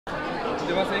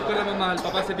te vas a ir con la mamá, el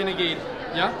papá se tiene que ir,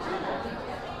 ¿ya?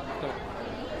 Toma.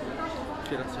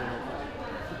 Gracias.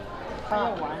 还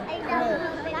要玩。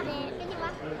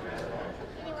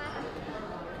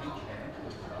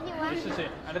Sí, sí.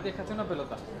 Ahora tienes que hacer una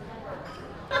pelota.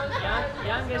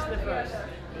 Youngest the first.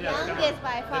 Youngest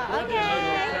by far.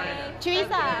 Okay.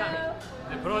 Teresa.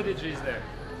 The prodigy is there.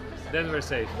 Then we're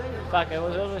safe. Fuck, I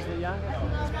was always the youngest.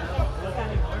 Not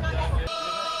anymore.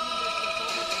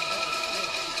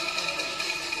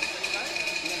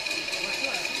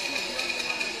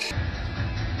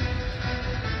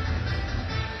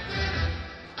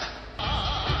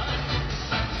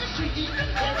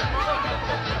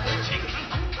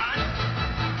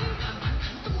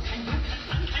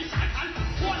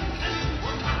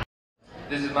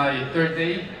 This is my third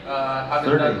day.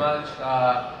 Haven't done much.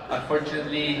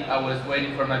 Unfortunately, I was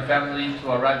waiting for my family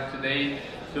to arrive today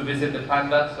to visit the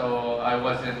panda, so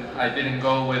I didn't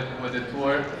go with the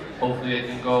tour. Hopefully, I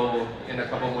can go in a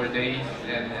couple more days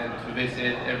and to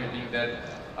visit everything that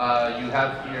you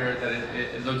have here. That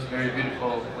it looks very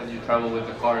beautiful when you travel with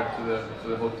the car to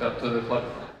the hotel, to the club.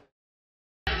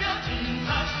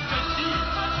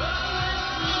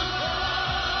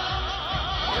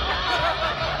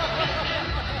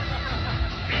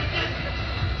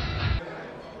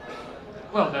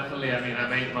 Well, definitely. I mean, I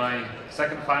made my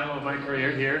second final of my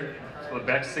career here. So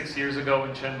back 6 years ago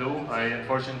in Chengdu. I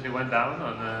unfortunately went down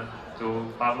on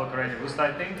to Pablo Carreño Busta,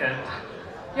 I think, and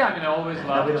yeah, I mean, I always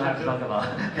loved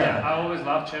Chengdu. Yeah, I always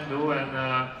loved Chengdu, and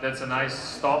that's a nice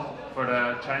stop for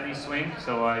the Chinese swing.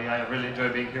 So I really enjoy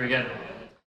being here again.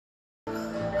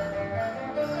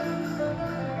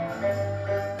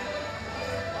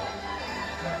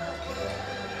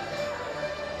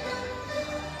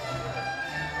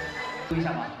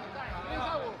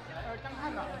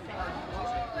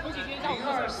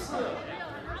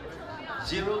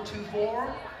 Zero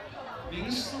 024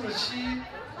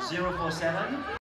 047